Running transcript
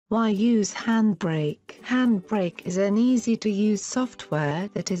Why use Handbrake? Handbrake is an easy-to-use software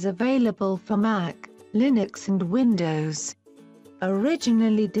that is available for Mac, Linux and Windows.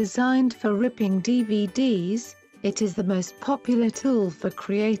 Originally designed for ripping DVDs, it is the most popular tool for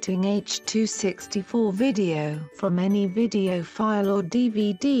creating H.264 video from any video file or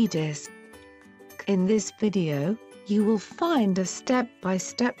DVD disc. In this video, you will find a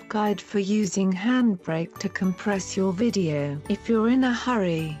step-by-step guide for using Handbrake to compress your video. If you're in a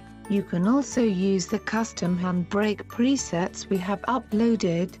hurry, you can also use the custom Handbrake presets we have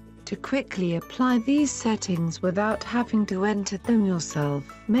uploaded to quickly apply these settings without having to enter them yourself.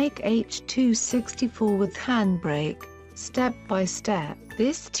 Make H.264 with Handbrake, step by step.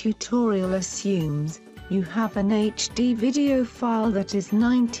 This tutorial assumes you have an HD video file that is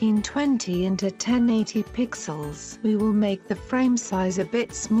 1920 into 1080 pixels. We will make the frame size a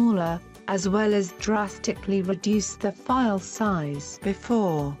bit smaller, as well as drastically reduce the file size.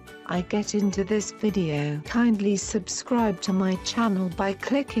 Before I get into this video, kindly subscribe to my channel by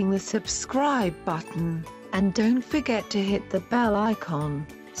clicking the subscribe button, and don't forget to hit the bell icon,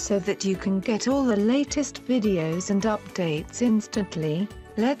 so that you can get all the latest videos and updates instantly.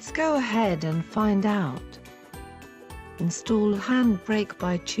 Let's go ahead and find out. Install Handbrake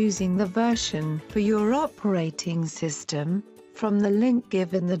by choosing the version for your operating system from the link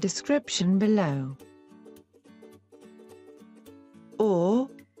given in the description below. Or,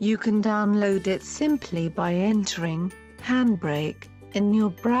 you can download it simply by entering Handbrake in your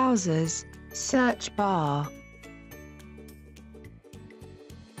browser's search bar.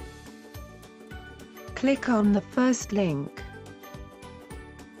 Click on the first link.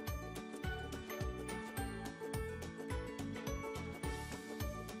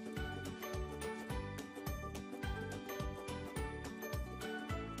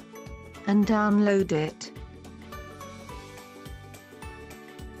 And download it.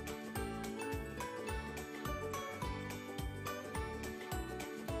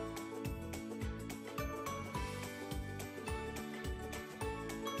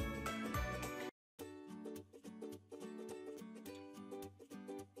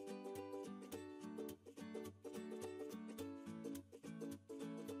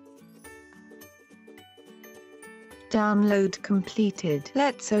 Download completed.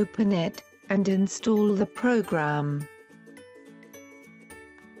 Let's open it and install the program.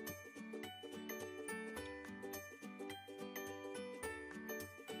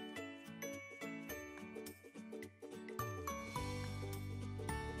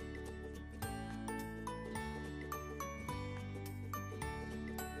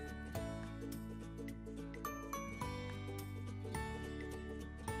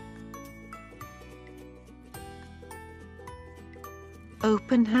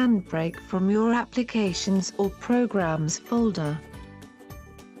 Open Handbrake from your Applications or Programs folder.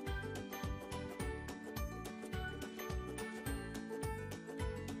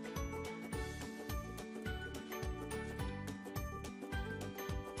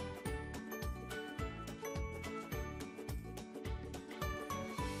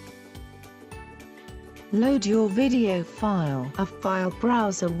 Load your video file. A file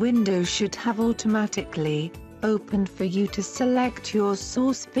browser window should have automatically opened for you to select your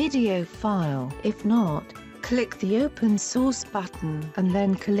source video file. If not, click the Open Source button and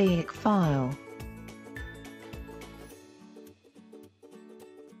then click File.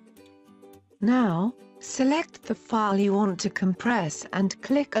 Now, select the file you want to compress and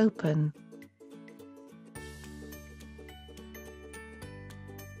click Open.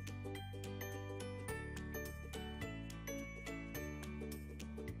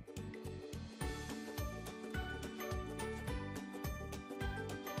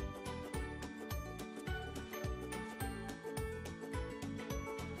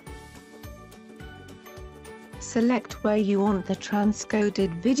 Select where you want the transcoded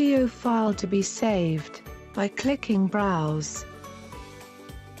video file to be saved by clicking Browse.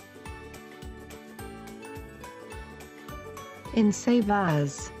 In Save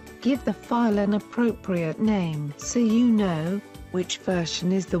As, give the file an appropriate name so you know which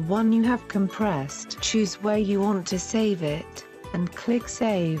version is the one you have compressed. Choose where you want to save it, and click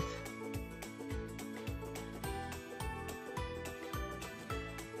Save.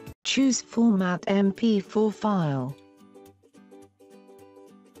 Choose Format MP4 file.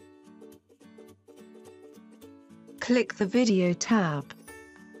 Click the Video tab.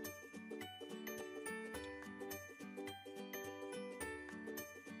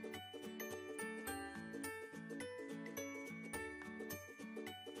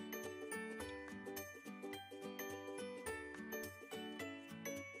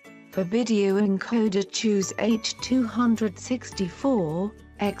 For video encoder choose H.264,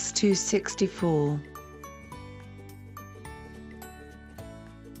 x264.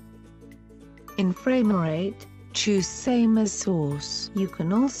 In framerate, choose same as source. You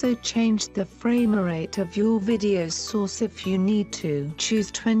can also change the framerate of your video source if you need to. Choose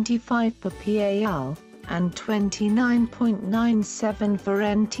 25 for PAL, and 29.97 for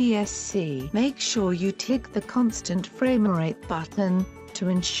NTSC. Make sure you tick the constant framerate button, to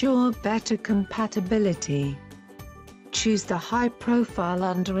ensure better compatibility. Choose the high profile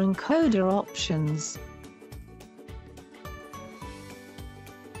under encoder options.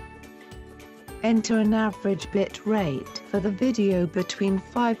 Enter an average bit rate for the video between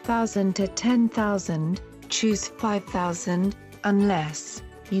 5000 to 10,000, choose 5000, unless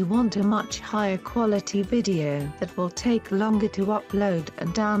you want a much higher quality video that will take longer to upload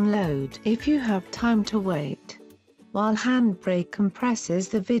and download. If you have time to wait while Handbrake compresses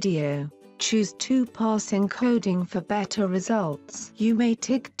the video, choose 2-pass encoding for better results. You may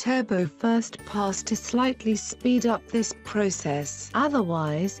tick Turbo First Pass to slightly speed up this process.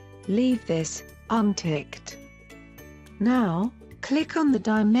 Otherwise, leave this unticked. Now, click on the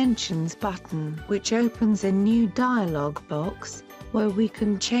Dimensions button, which opens a new dialog box, where we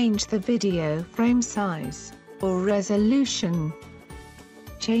can change the video frame size or resolution.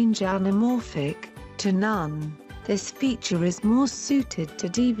 Change anamorphic to none. This feature is more suited to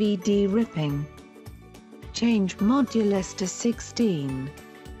DVD ripping. Change modulus to 16.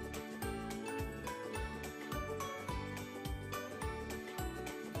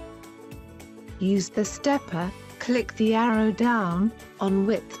 Use the stepper, click the arrow down on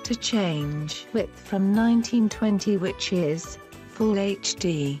width to change width from 1920, which is Full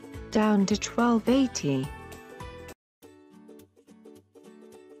HD, down to 1280.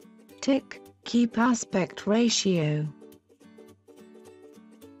 Tick Keep Aspect Ratio.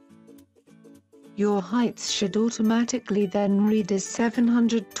 Your heights should automatically then read as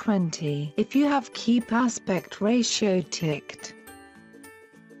 720 if you have Keep Aspect Ratio ticked.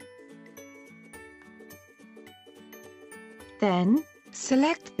 Then,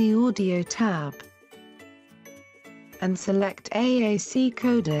 select the Audio tab and select AAC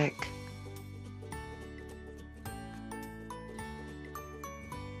codec.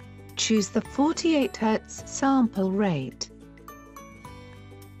 Choose the 48 Hz sample rate.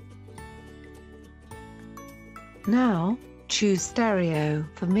 Now, choose Stereo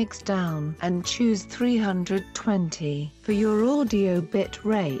for mixdown and choose 320 for your audio bit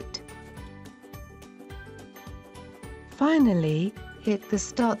rate. Finally, hit the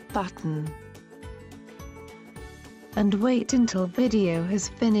Start button and wait until video has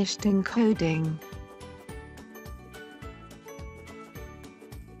finished encoding.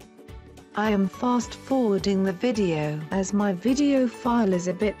 I am fast forwarding the video as my video file is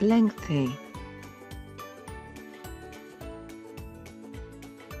a bit lengthy.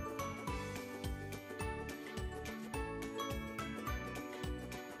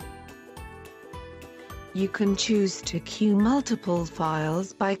 You can choose to queue multiple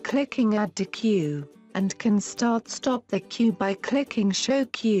files by clicking Add to Queue, and can stop the queue by clicking Show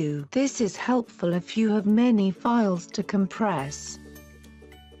Queue. This is helpful if you have many files to compress.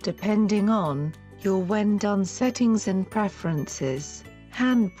 Depending on your when done settings and preferences,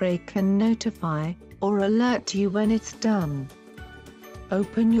 Handbrake can notify or alert you when it's done.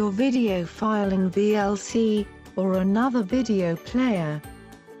 Open your video file in VLC or another video player.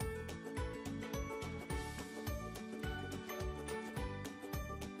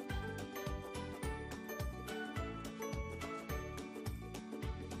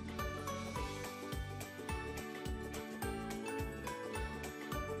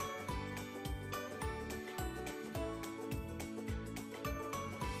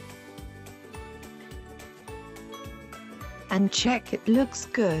 And check it looks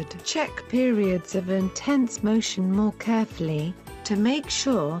good. Check periods of intense motion more carefully, to make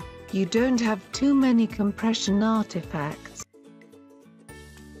sure you don't have too many compression artifacts.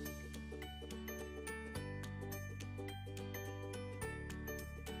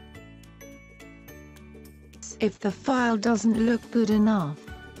 If the file doesn't look good enough,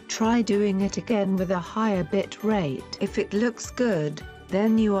 try doing it again with a higher bit rate. If it looks good,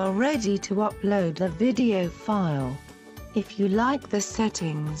 then you are ready to upload the video file. If you like the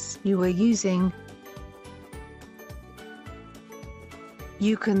settings you are using,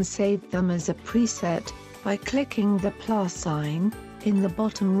 you can save them as a preset by clicking the plus sign in the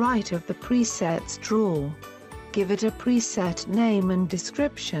bottom right of the presets drawer. Give it a preset name and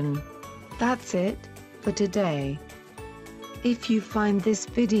description. That's it for today. If you find this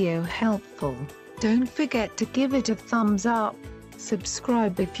video helpful, don't forget to give it a thumbs up,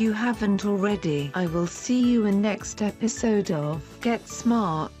 Subscribe if you haven't already. I will see you in next episode of Get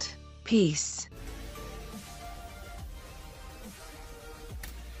Smart. Peace.